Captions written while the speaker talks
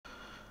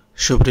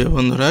সুপ্রিয়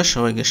বন্ধুরা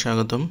সবাইকে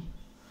স্বাগতম।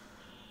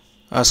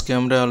 আজকে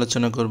আমরা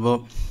আলোচনা করব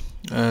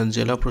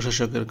জেলা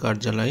প্রশাসকের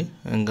কার্যালয়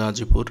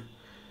গাজীপুর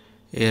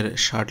এর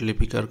ষাট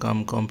লিপিকার কাম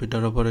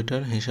কম্পিউটার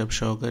অপারেটর, হিসাব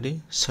সহকারী,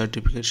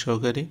 সার্টিফিকেট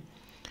সহকারী,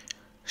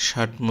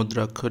 ষাট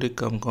মুদ্রাক্ষরিক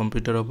কাম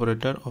কম্পিউটার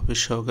অপারেটর, অফিস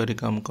সহকারী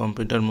কাম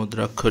কম্পিউটার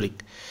মুদ্রাক্ষরিক,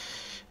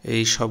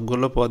 এই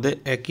সবগুলো পদে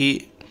একই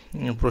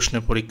প্রশ্নে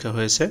পরীক্ষা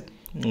হয়েছে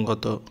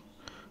গত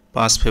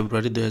 5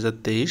 ফেব্রুয়ারি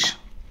 2023।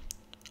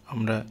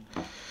 আমরা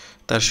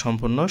তার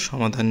সম্পূর্ণ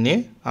সমাধান নিয়ে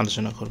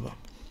আলোচনা করব।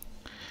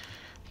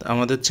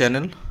 আমাদের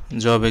channel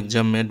job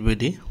exam made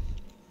BD,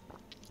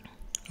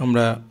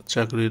 আমরা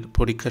চাকরির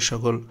পরীক্ষার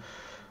সকল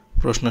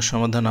প্রশ্নের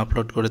সমাধান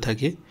আপলোড করে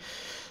থাকি।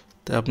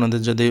 তো আপনাদের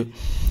যদি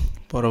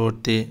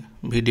পরবর্তী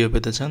ভিডিও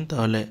পেতে চান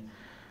তাহলে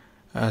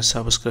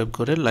সাবস্ক্রাইব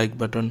করে লাইক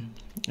বাটন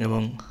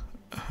এবং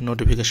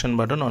নোটিফিকেশন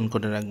বাটন অন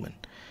করে রাখবেন।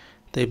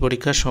 তো এই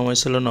পরীক্ষার সময়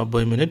ছিল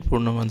 90 মিনিট,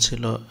 পূর্ণমান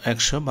ছিল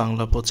 100,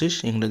 বাংলা 25,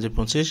 ইংরেজি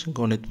 25,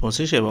 গণিত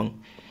 25 এবং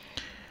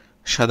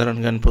সাধারণ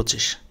জ্ঞান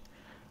 25।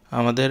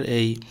 আমাদের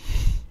এই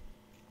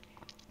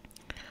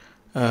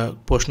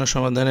প্রশ্ন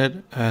সমাধানের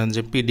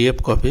যে পিডিএফ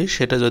কপি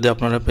সেটা যদি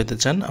আপনারা পেতে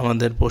চান,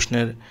 আমাদের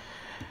প্রশ্নের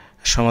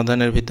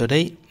সমাধানের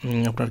ভিতরেই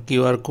আপনার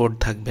কিউআর কোড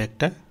থাকবে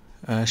একটা,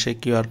 সেই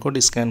কিউআর কোড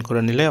স্ক্যান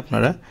করে নিলে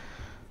আপনারা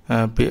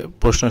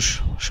প্রশ্ন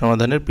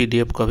সমাধানের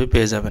পিডিএফ কপি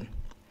পেয়ে যাবেন।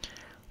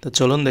 তো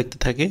চলুন দেখতে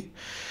থাকি।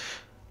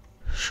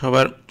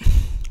 সবার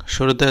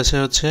শুরুতে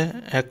হচ্ছে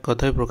এক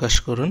কথায় প্রকাশ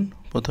করুন।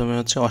 প্রথমে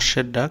হচ্ছে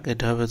অশ্বের ডাক,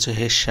 এটা হবে হচ্ছে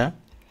হেস্যা।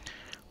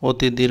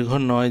 অতি দীর্ঘ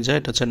নয় যায়,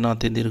 এটা হচ্ছে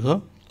নাতি দীর্ঘ।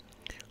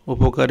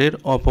 উপকারীর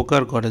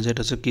অপকার করে, যেটা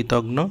হচ্ছে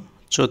কৃতজ্ঞ।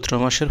 চৈত্র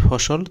মাসের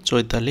ফসল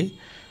চৈতালি।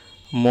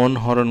 মন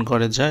হরণ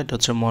করে যায়, এটা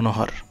হচ্ছে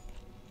মনোহর।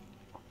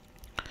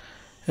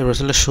 এবার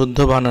ছিল শুদ্ধ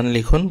বানান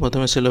লিখুন।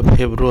 প্রথমে ছিল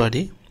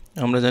ফেব্রুয়ারি,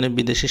 আমরা জানি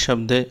বিদেশি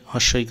শব্দে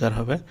হস্যইকার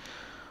হবে,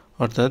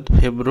 অর্থাৎ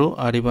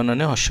ফেব্রুয়ারি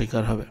বানানে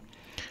হস্যইকার হবে।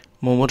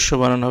 মুমূর্ষ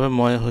বানান হবে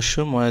ময় হস্য,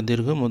 ময়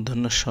দীর্ঘ,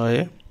 মূর্ধন্য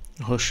শয়ে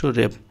হস্য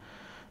রেব।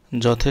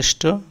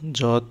 যথেষ্ট,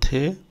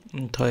 যথে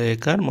থয়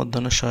একার,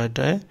 মূর্ধন্য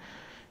শয়টায়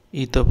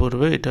ইত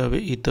পূর্বে, এটা হবে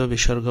ইত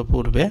বিসর্গ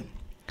পূর্বে।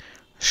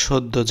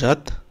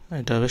 সদ্যজাত,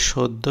 এটা হবে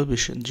সদ্য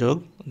যোগ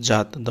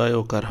জাত, দয়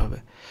ওকার হবে।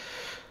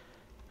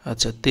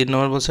 আচ্ছা, 3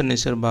 নম্বর বলছে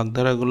নিচের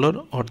বাগধারাগুলোর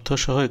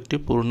অর্থসহ একটি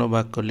পূর্ণ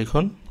বাক্য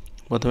লিখুন।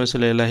 প্রথমে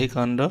ছিল এলাহি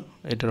কাণ্ড,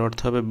 এটার অর্থ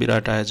হবে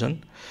বিরাট আয়োজন।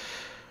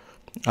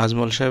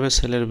 আজমল সাহেবের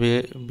ছেলের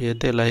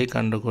বিয়েতে এলাহি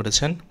কাণ্ড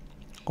করেছেন।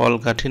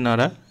 কলকাঠি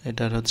নাড়া,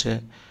 এটার হচ্ছে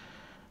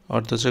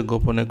অর্থ হচ্ছে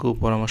গোপনে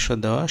কুপরামর্শ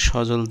দেওয়া।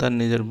 সজল তার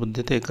নিজের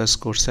বুদ্ধিতে এই কাজ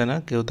করছে না,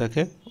 কেউ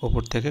তাকে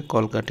ওপর থেকে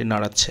কলকাঠি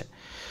নাড়াচ্ছে।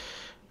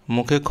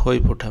 মুখে খই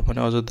ফোটা, মানে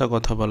অযথা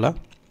কথা বলা।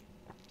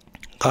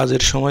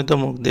 কাজের সময় তো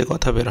মুখ দিয়ে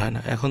কথা বের হয়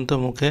না, এখন তো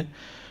মুখে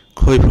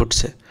খই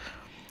ফুটছে।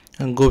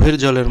 গভীর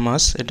জলের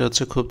মাছ, এটা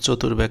হচ্ছে খুব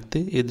চতুর ব্যক্তি।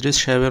 ইদ্রিস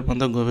সাহেবের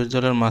মতো গভীর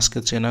জলের মাছকে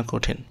চেনা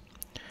কঠিন।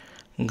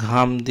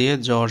 ঘাম দিয়ে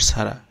জ্বর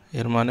ছাড়া,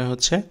 এর মানে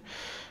হচ্ছে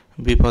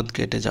বিপদ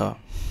কেটে যাওয়া।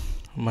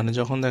 মানে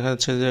যখন দেখা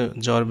যাচ্ছে যে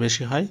জ্বর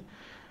বেশি হয়,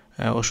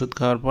 ওষুধ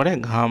খাওয়ার পরে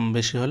ঘাম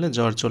বেশি হলে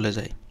জ্বর চলে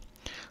যায়।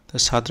 তো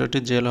ছাত্রটি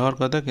জেল হওয়ার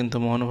কথা, কিন্তু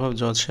মহানুভব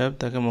জজ সাহেব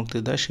তাকে মুক্তি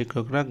দেয়।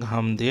 শিক্ষকরা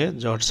ঘাম দিয়ে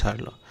জ্বর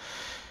ছাড়ল।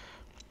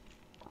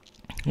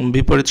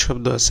 বিপরীত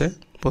শব্দ আছে।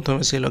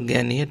 প্রথমে ছিল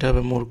জ্ঞানী, এটা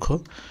হবে মূর্খ।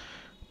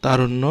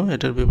 তারুণ্য,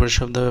 এটার বিপরীত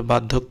শব্দ হবে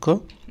বার্ধক্য।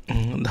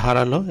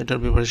 ধারালো, এটার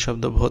বিপরীত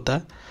শব্দ ভোতা।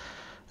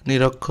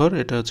 নিরক্ষর,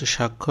 এটা হচ্ছে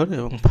স্বাক্ষর।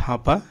 এবং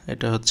ফাঁপা,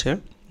 এটা হচ্ছে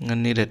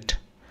নিরেট।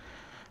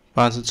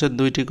 5 হচ্ছে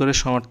 2টি করে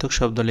সমার্থক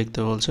শব্দ লিখতে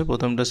বলছে।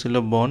 প্রথমটা ছিল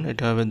বন,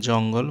 এটা হবে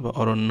জঙ্গল বা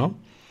অরণ্য।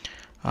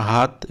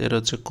 হাত, এর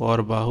হচ্ছে কর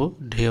বাহু।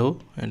 ঢেউ,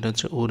 এটা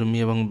হচ্ছে উর্মি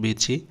এবং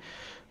বিচি।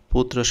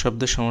 পুত্র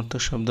শব্দের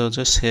সমার্থক শব্দ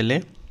হচ্ছে ছেলে,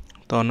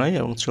 তনয়।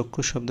 এবং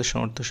চক্ষু শব্দের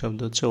সমার্থক শব্দ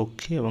হচ্ছে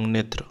অক্ষি এবং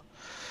নেত্র।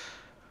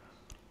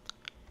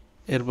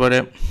 এরপরে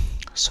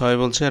 6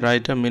 বলছে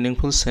write a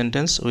meaningful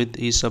sentence with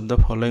each of the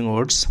following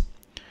words.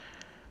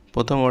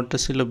 প্রথম ওয়ার্ডটা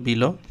ছিল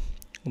below.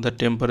 The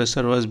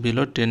temperature was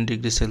below 10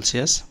 degree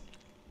Celsius.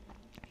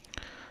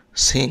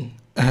 Singh,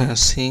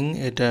 Singh,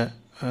 এটা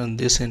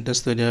দিয়ে সেন্টেন্স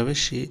তৈরি হবে।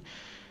 She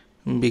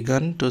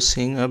began to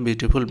Singh a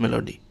beautiful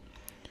melody.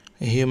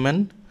 Human,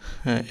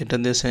 এটা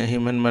দিয়ে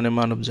হিউম্যান মানে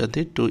মানব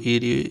জাতি। Two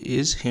it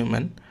is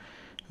human.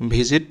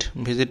 Visit,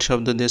 visit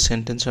শব্দ দিয়ে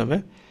সেন্টেন্স হবে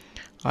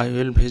I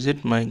will visit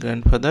my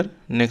grandfather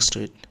next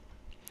week.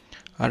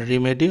 R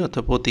remedy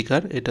অথবা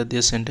প্রতিকার, এটা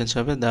দিয়ে সেন্টেন্স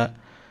হবে the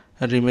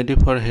remedy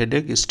for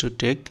headache is to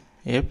take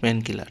a pain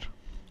killer.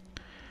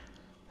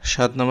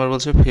 7 নম্বর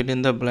বলছে fill in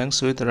the blanks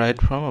with right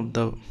form of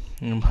the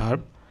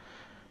verb.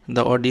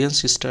 The audience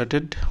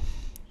started,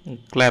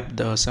 clap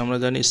দেওয়া আছে। আমরা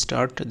জানি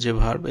স্টার্ট যে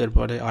ভার্ব,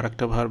 এরপরে আর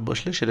একটা ভার্ব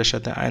বসলে সেটার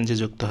সাথে আইএনজি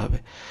যুক্ত হবে,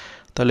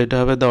 তাহলে এটা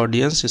হবে the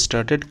audience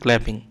started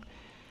clapping.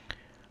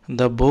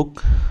 The book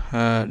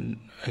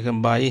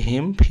by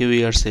him few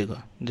years ago,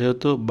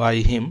 যেহেতু বাই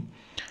হিম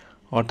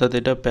অর্থাৎ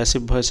এটা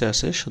প্যাসিভ ভয়েসে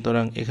আছে,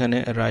 সুতরাং এখানে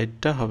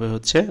রাইটটা হবে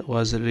হচ্ছে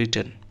ওয়াজ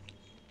রিটেন।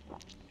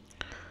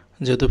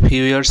 যেহেতু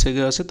ফিউ ইয়ার্স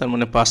এগো আছে তার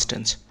মানে past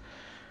tense.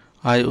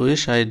 I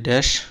wish I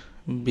dash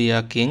be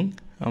a king,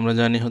 আমরা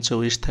জানি হচ্ছে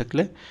উইশ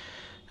থাকলে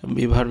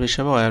বি ভার্ব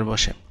হিসাবে ওয়ার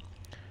বসে।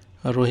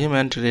 রহিম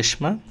অ্যান্ড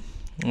রেশমা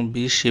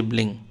বি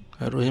শিবলিং,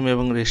 রহিম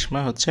এবং রেশমা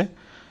হচ্ছে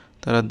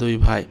তারা দুই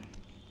ভাই।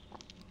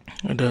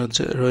 এটা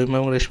হচ্ছে রহিম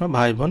এবং রেশমা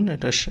ভাই বোন,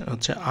 এটা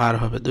হচ্ছে আর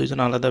হবে, দুইজন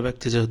আলাদা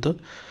ব্যক্তি যেহেতু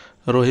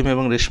রহিম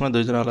এবং রেশমা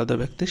দুইজন আলাদা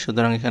ব্যক্তি,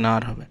 সুতরাং এখানে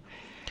আর হবে।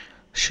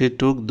 She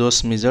took those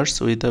measures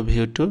with a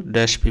view to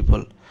dash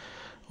people.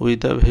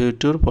 With a view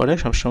to পরে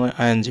সবসময়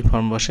আইএনজি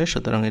ফর্ম বসে,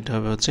 সুতরাং এটা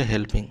হবে হচ্ছে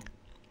হেল্পিং।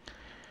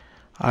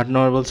 8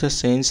 নম্বর বলছে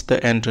চেঞ্জ দ্য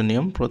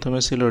অ্যান্টোনিয়াম। প্রথমে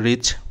ছিল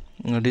রিচ,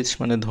 রিচ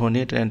মানে ধনী,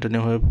 এটা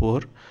অ্যান্টোনিয়াম হবে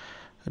পুয়ার।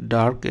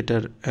 ডার্ক,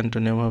 এটার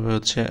অ্যান্টোনিয়াম হবে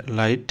হচ্ছে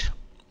লাইট।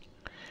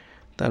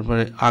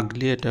 তারপরে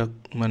আগলি, এটা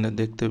মানে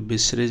দেখতে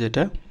বিশ্রী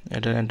যেটা,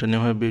 এটার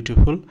অ্যান্টোনিয়াম হবে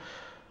বিউটিফুল।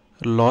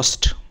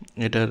 লস্ট,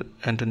 এটার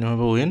অ্যান্টোনিয়াম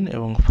হবে উইন।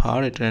 এবং ফার,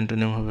 এটার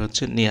অ্যান্টোনিয়াম হবে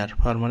হচ্ছে নিয়ার।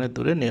 ফার মানে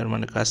দূরে, নিয়ার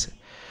মানে কাছে।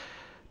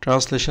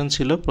 ট্রান্সলেশন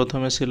ছিল,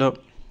 প্রথমে ছিল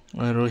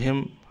রহিম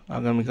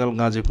আগামীকাল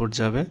গাজীপুর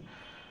যাবে।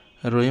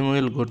 রহিম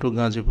will go to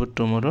Gazipur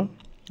tomorrow.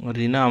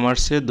 রিনা আমার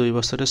চেয়ে 2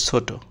 বছরের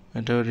ছোট,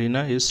 এটা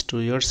রিনা is 2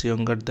 years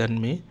younger than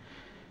me.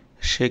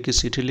 সে কি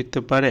চিঠি লিখতে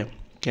পারে?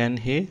 Can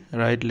he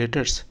write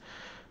letters?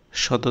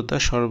 সততা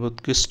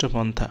সর্বোৎকৃষ্ট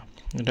পন্থা,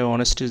 এটা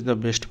honesty is the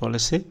best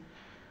policy.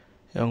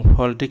 এবং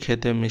ফলটি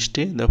খেতে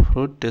মিষ্টি, দ্য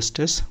ফ্রুট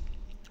টেস্টেস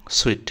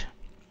সুইট।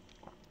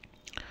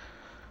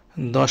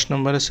 10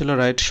 নম্বরে ছিল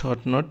right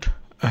short note,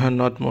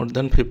 not more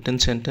than 15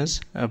 sentence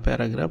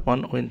paragraph on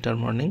winter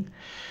morning.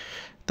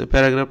 তো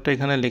প্যারাগ্রাফটা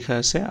এখানে লেখা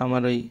আছে,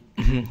 আমার ওই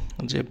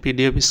যে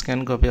পিডিএফ স্ক্যান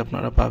কপি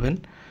আপনারা পাবেন,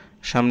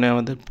 সামনে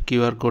আমাদের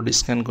কিউআর কোড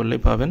স্ক্যান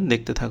করলেই পাবেন,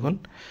 দেখতে থাকুন।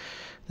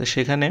 তো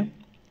সেখানে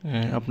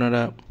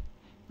আপনারা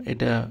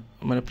এটা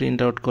মানে প্রিন্ট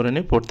আউট করে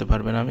নিয়ে পড়তে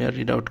পারবেন, আমি আর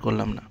রিড আউট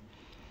করলাম না।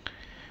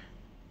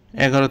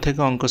 11 থেকে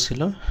অঙ্ক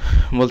ছিল,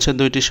 বলছে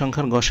দুইটি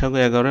সংখ্যার গসাগু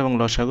 11 এবং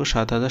লসাগু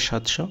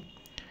 7700।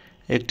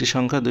 একটি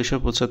সংখ্যা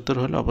 275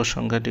 হলে অপর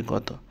সংখ্যাটি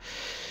কত?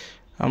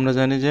 আমরা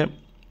জানি যে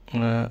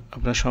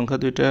আপনার সংখ্যা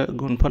দুইটা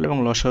গুণফল এবং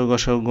লসাগু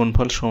গসাগু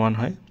গুণফল সমান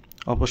হয়।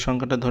 অপর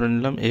সংখ্যাটা ধরে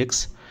নিলাম x,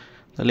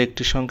 তাহলে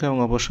একটি সংখ্যা এবং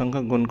অপর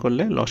সংখ্যা গুণ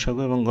করলে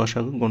লসাগু এবং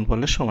গসাগু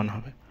গুণফলের সমান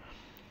হবে।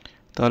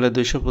 তাহলে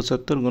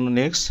 275 গুণন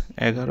x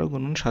 11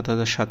 গুণন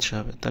 7700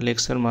 হবে। তাহলে x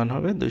এর মান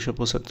হবে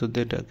 275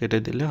 দিয়ে এটা কেটে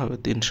দিলে হবে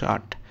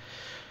 308,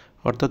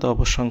 অর্থাৎ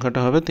অপর সংখ্যাটা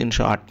হবে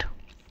 308।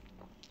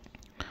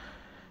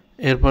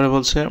 এরপরে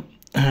বলছে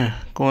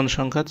কোন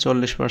সংখ্যা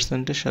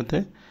 40%-এর সাথে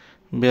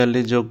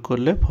 42 যোগ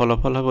করলে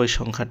ফলাফল হবে ওই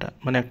সংখ্যাটা,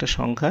 মানে একটা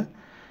সংখ্যা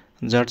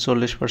যার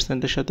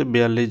 40%-এর সাথে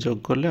 42 যোগ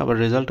করলে আবার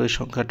রেজাল্ট ওই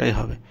সংখ্যাটাই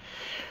হবে।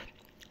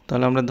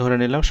 তাহলে আমরা ধরে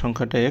নিলাম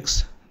সংখ্যাটা x,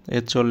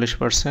 এর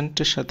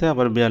 40%-এর সাথে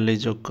আবার 42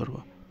 যোগ করব,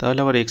 তাহলে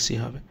আবার xই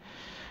হবে।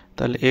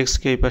 তাহলে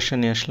xকে এই পাশে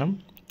নিয়ে আসলাম,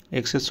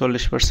 x এর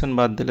 40%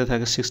 বাদ দিলে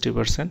থাকে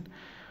 60%,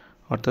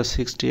 অর্থাৎ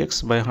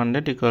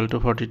 60x/100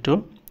 = 42।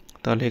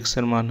 তাহলে x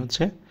এর মান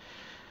হচ্ছে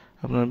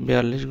আপনার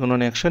 42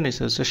 গুণন 100,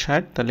 নিচে হচ্ছে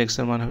 60, তাহলে x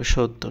এর মান হবে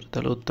 70।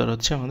 তাহলে উত্তর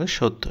হচ্ছে আমাদের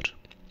 70।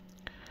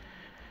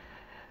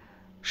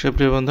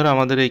 সুপ্রিয় বন্ধুরা,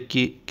 আমাদের এই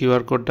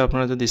কিউআর কোডটা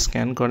আপনারা যদি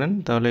স্ক্যান করেন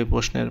তাহলে এই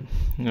প্রশ্নের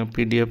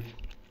পিডিএফ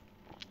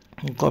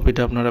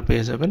কপিটা আপনারা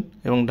পেয়ে যাবেন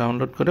এবং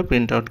ডাউনলোড করে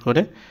প্রিন্ট আউট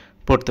করে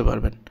পড়তে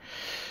পারবেন।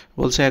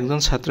 বলছে একজন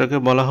ছাত্রকে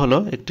বলা হলো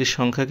একটি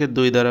সংখ্যাকে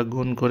 2 দ্বারা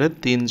গুণ করে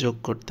 3 যোগ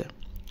করতে।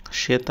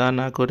 সে তা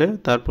না করে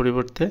তার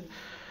পরিবর্তে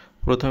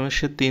প্রথমে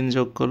সে 3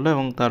 যোগ করলো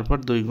এবং তারপর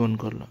 2 গুণ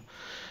করলো।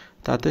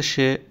 তাতে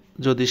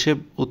যদি সে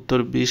উত্তর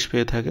 20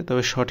 পেয়ে থাকে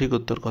তবে সঠিক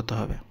উত্তর কত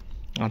হবে?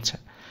 আচ্ছা,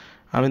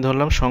 আমি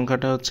ধরলাম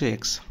সংখ্যাটা হচ্ছে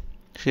x,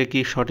 সে কি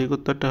সঠিক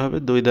উত্তরটা হবে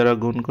 2 দ্বারা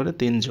গুণ করে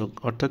 3 যোগ,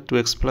 অর্থাৎ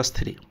 2x +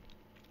 3।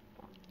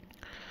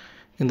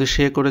 কিন্তু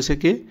সে করেছে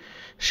কি,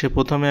 সে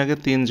প্রথমে আগে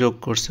 3 যোগ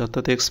করছে,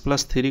 অর্থাৎ x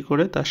 + 3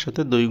 করে তার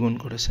সাথে 2 গুণ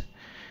করেছে।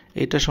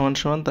 এটা সমান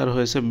সমান তার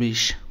হয়েছে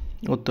 20,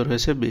 উত্তর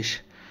হয়েছে 20।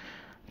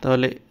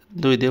 তাহলে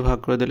 2 দিয়ে ভাগ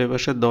করে দিলে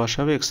পাশে 10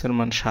 হবে, x এর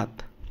মান 7।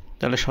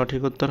 তাহলে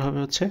সঠিক উত্তর হবে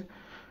হচ্ছে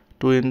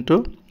 2 ×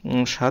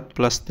 7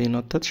 + 3,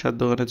 অর্থাৎ 7 ×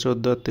 2 =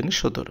 14 আর 3 =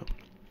 17।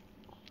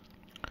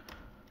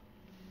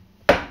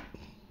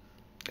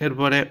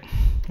 এরপরে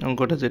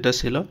অঙ্কটা যেটা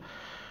ছিল,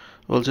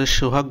 বলছে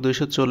সোহাগ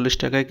 240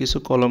 টাকায় কিছু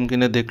কলম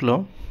কিনে দেখলো,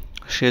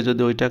 সে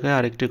যদি ওই টাকায়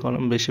আরেকটি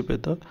কলম বেশি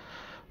পেত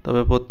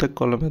তবে প্রত্যেক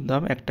কলমের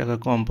দাম 1 টাকা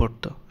কম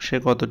পড়তো। সে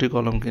কতটি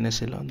কলম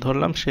কিনেছিল?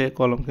 ধরলাম সে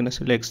কলম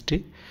কিনেছিল xটি,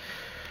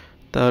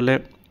 তাহলে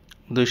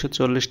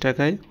 240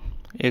 টাকায়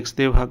x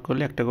দিয়ে ভাগ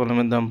করলে একটা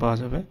কলমের দাম পাওয়া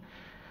যাবে।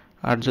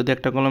 আর যদি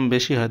একটা কলম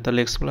বেশি হয় তাহলে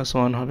x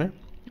 + 1 হবে।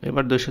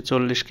 এবার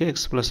 240-কে x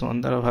 + 1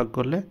 দ্বারা ভাগ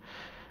করলে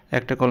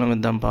একটা কলমের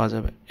দাম পাওয়া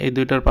যাবে। এই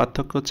দুইটার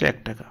পার্থক্য হচ্ছে 1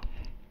 টাকা।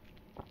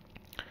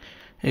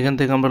 এখান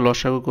থেকে আমরা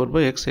লসাগু করব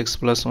x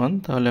 + 1,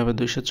 তাহলে হবে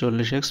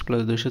 240x +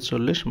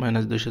 240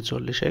 -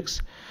 240x।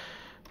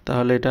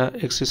 তাহলে এটা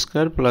x²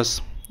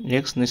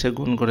 + x নিচে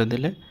গুণ করে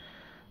দিলে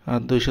আর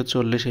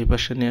 240 এই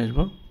পাশে নিয়ে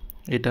আসবো,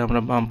 এটা আমরা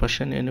বাম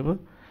পাশে নিয়ে নেব,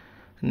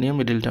 নিয়ে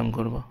মিডল টার্ম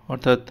করব,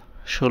 অর্থাৎ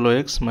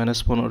 16x -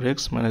 15x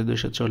 -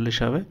 240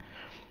 হবে।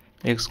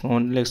 x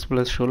কমন নিলে x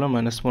 + 16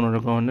 - 15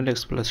 কমন নিলে x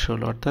 +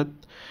 16, অর্থাৎ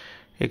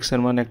x এর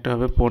মান একটা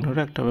হবে 15,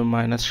 একটা হবে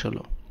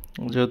 -16।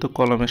 যেহেতু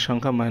কলমের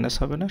সংখ্যা মাইনাস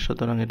হবে না,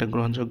 সুতরাং এটা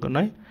গ্রহণযোগ্য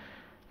নয়।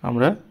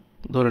 আমরা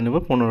ধরে নেব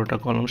 15টা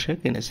কলম সে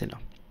কিনেছিল।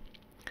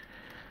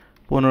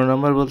 15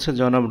 নম্বর বলছে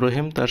জনাব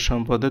রহিম তার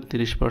সম্পদের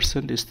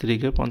 30%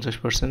 স্ত্রীকে,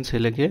 50%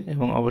 ছেলেকে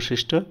এবং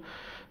অবশিষ্ট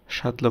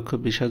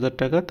 7,20,000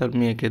 টাকা তার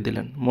মেয়েকে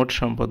দিলেন। মোট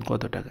সম্পদ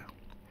কত টাকা?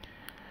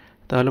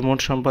 তাহলে মোট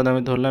সম্পদ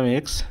আমি ধরলাম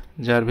এক্স,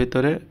 যার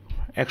ভিতরে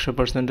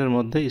 100%-এর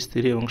মধ্যে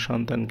স্ত্রী এবং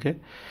সন্তানকে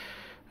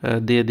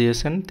দিয়ে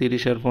দিয়েছেন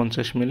 30 আর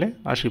 50 মিলে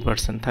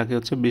 80%, থাকে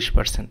হচ্ছে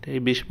 20%। এই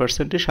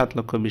 20%ই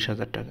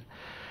 7,20,000 টাকা।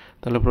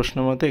 তাহলে প্রশ্ন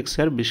মতে এক্স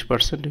এর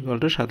 20%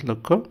 =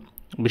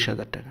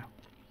 7,20,000 টাকা।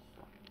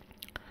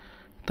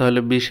 তাহলে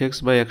 20x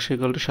বাই 100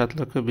 =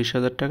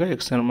 7,20,000 টাকা।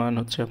 এক্স এর মান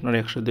হচ্ছে আপনার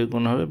 100 দিয়ে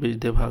গুণ হবে, 20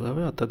 দিয়ে ভাগ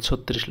হবে, অর্থাৎ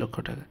 36 লক্ষ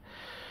টাকা।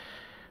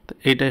 তো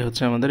এইটাই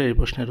হচ্ছে আমাদের এই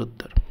প্রশ্নের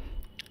উত্তর।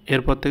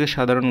 এরপর থেকে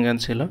সাধারণ জ্ঞান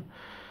ছিল।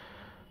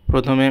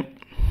 প্রথমে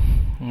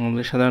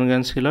সাধারণ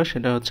জ্ঞান ছিল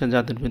সেটা হচ্ছে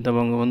জাতির পিতা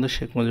বঙ্গবন্ধু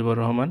শেখ মুজিবুর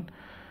রহমান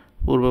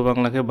পূর্ব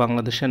বাংলাকে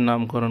বাংলাদেশের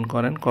নামকরণ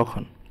করেন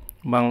কখন?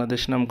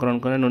 বাংলাদেশ নামকরণ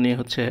করেন উনি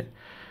হচ্ছে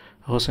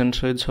হোসেন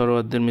শহীদ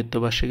সোহরাওয়ার্দীর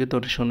মৃত্যুবার্ষিকী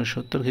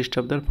 1969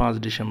 খ্রিস্টাব্দের 5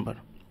 ডিসেম্বর।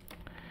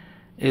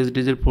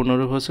 এসডিজির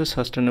পূর্ণরূপ হচ্ছে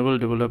সাস্টেনেবল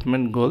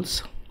ডেভেলপমেন্ট গোলস।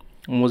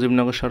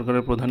 মুজিবনগর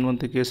সরকারের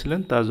প্রধানমন্ত্রী কে ছিলেন?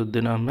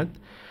 তাজউদ্দিন আহমেদ।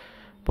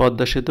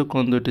 পদ্মা সেতু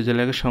কোন দুটি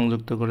জেলাকে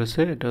সংযুক্ত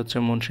করেছে? এটা হচ্ছে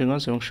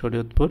মুন্সিগঞ্জ এবং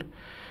শরীয়তপুর।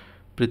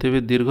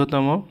 পৃথিবীর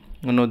দীর্ঘতম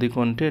নদী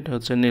কোনটি? এটা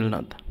হচ্ছে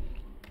নীলনদ।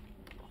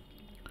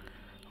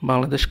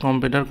 বাংলাদেশ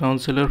কম্পিউটার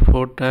কাউন্সিলের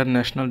 4th tyre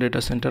national data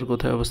centre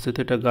কোথায় অবস্থিত?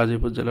 এটা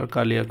গাজীপুর জেলার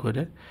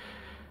কালিয়াকৈরে।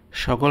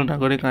 সকল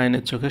নাগরিক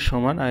আইনের চোখে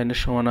সমান, আইনের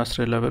সমান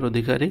আশ্রয় লাভের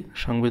অধিকারী।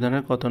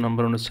 সংবিধানের কত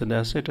নম্বর অনুচ্ছেদে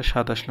আছে? এটা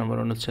 27 নম্বর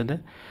অনুচ্ছেদে।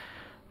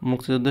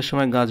 মুক্তিযুদ্ধের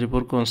সময়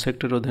গাজীপুর কোন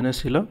সেক্টরের অধীনে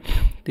ছিল?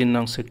 3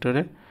 নং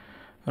সেক্টরে।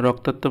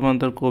 রক্তাক্ত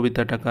পান্তার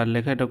কবিতাটা কার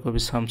লেখা? এটা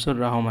কবি শামসুর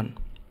রহমান।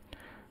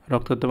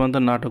 রক্তাক্ত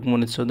পান্তার নাটক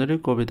মুনির চৌধুরী,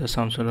 কবিতা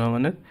শামসুর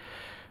রহমানের।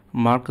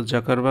 মার্ক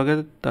জাকারবার্গ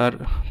তার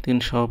 3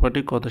 সহপাঠী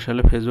কত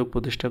সালে ফেসবুক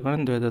প্রতিষ্ঠা করেন?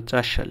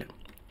 2004 সালে।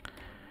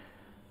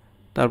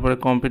 তারপরে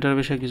কম্পিউটার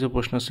বিষয়ে কিছু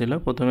প্রশ্ন ছিল।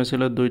 প্রথমে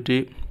ছিল 2টি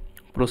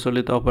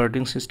প্রচলিত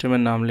অপারেটিং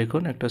সিস্টেমের নাম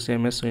লিখুন। একটা হচ্ছে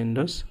MS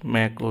Windows,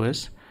 Mac OS।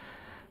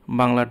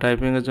 Bangla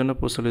টাইপিংয়ের জন্য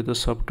প্রচলিত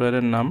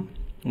সফটওয়্যারের নাম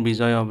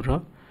বিজয় অভ্র।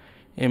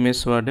 MS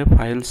ওয়ার্ডে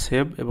ফাইল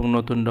সেভ এবং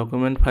নতুন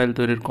ডকুমেন্ট ফাইল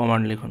তৈরির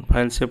কমান্ড লিখুন।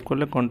 ফাইল সেভ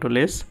করলে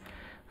Ctrl+S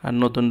আর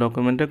নতুন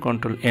ডকুমেন্টে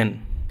Ctrl+N।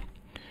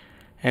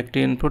 একটি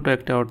ইনপুট ও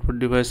একটি আউটপুট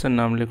ডিভাইসের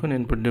নাম লিখুন।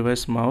 Input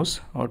device mouse,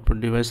 output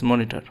device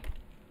monitor.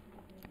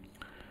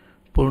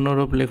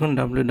 পূর্ণরূপ লিখুন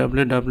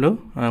www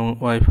এবং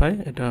ওয়াইফাই,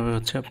 এটা হবে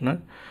হচ্ছে আপনার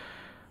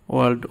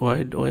ওয়ার্ল্ড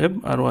ওয়াইড ওয়েব,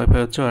 আর ওয়াইফাই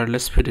হচ্ছে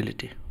ওয়্যারলেস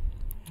ফিডেলিটি।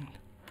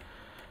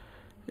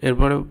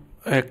 এরপরে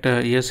একটা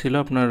ছিল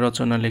আপনার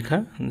রচনা লেখা,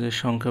 যে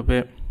সংক্ষেপে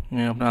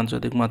আপনার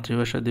আন্তর্জাতিক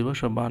মাতৃভাষা দিবস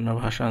ও 52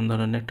 ভাষা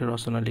আন্দোলনে একটা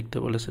রচনা লিখতে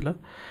বলেছিল।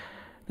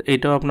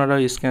 এইটাও আপনারা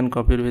স্ক্যান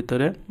কপির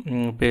ভিতরে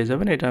পেয়ে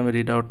যাবেন। এটা আমি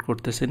রিড আউট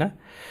করতেছি না,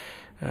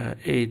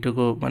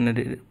 এইটুকু মানে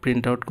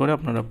প্রিন্ট আউট করে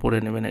আপনারা পড়ে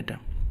নেবেন এটা।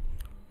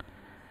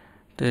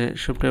 তো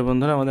সুপ্রিয়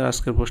বন্ধুরা, আমাদের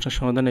আজকের প্রশ্নের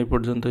সমাধান এই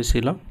পর্যন্তই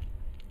ছিল।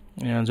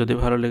 যদি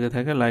ভালো লেগে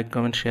থাকে লাইক,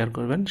 কমেন্ট, শেয়ার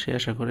করবেন। সে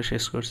আশা করে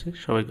শেষ করছি।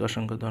 সবাইকে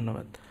অসংখ্য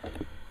ধন্যবাদ।